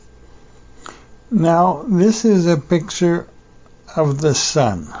Now, this is a picture of the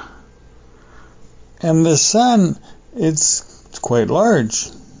sun. And the sun, it's quite large.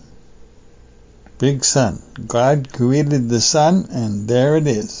 Big sun. God created the sun, and there it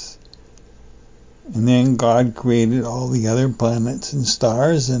is. And then God created all the other planets and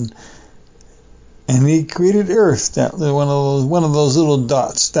stars, and He created Earth, that one of those little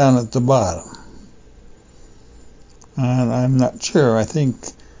dots down at the bottom. And I'm not sure. I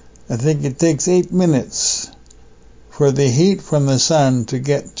think it takes 8 minutes for the heat from the sun to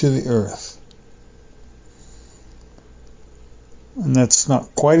get to the Earth. And that's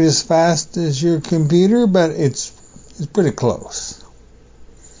not quite as fast as your computer, but it's pretty close.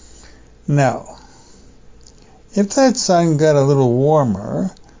 Now, if that sun got a little warmer,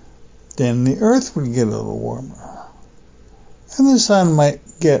 then the Earth would get a little warmer. And the sun might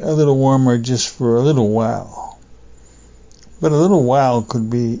get a little warmer just for a little while. But a little while could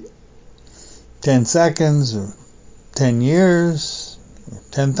be 10 seconds or 10 years or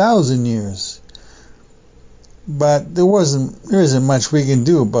 10,000 years. But there isn't much we can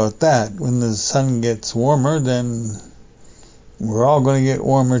do about that. When the sun gets warmer, then we're all going to get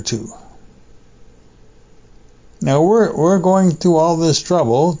warmer too. Now we're going through all this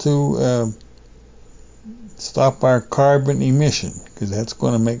trouble to stop our carbon emission, because that's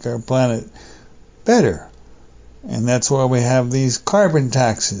going to make our planet better. And that's why we have these carbon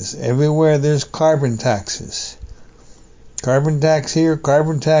taxes. Everywhere there's carbon taxes. Carbon tax here,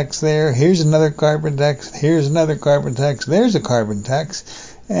 carbon tax there, here's another carbon tax, here's another carbon tax, there's a carbon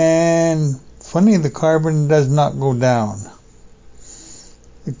tax. And funny, the carbon does not go down.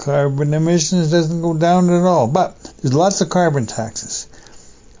 The carbon emissions doesn't go down at all. But there's lots of carbon taxes.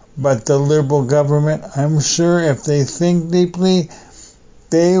 But the liberal government, I'm sure if they think deeply,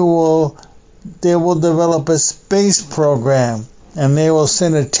 they will develop a space program, and they will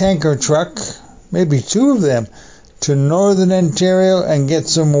send a tanker truck, maybe 2 of them, to northern Ontario and get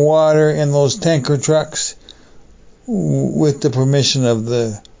some water in those tanker trucks with the permission of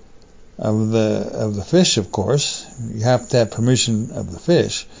the fish, of course. You have to have permission of the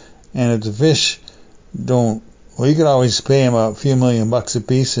fish. And if the fish don't, well, you could always pay them a few $1,000,000 a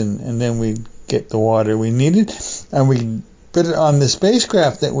piece, and then we'd get the water we needed, and we put it on the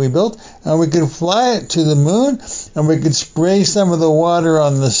spacecraft that we built, and we could fly it to the moon, and we could spray some of the water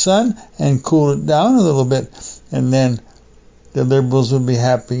on the sun and cool it down a little bit, and then the liberals would be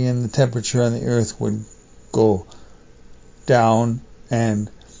happy, and the temperature on the Earth would go down, and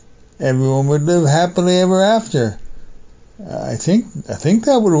everyone would live happily ever after. I think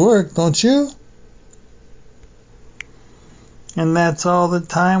that would work, don't you? And that's all the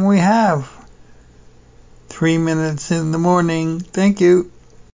time we have. 3 minutes in the morning. Thank you.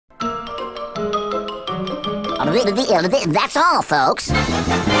 That's all, folks.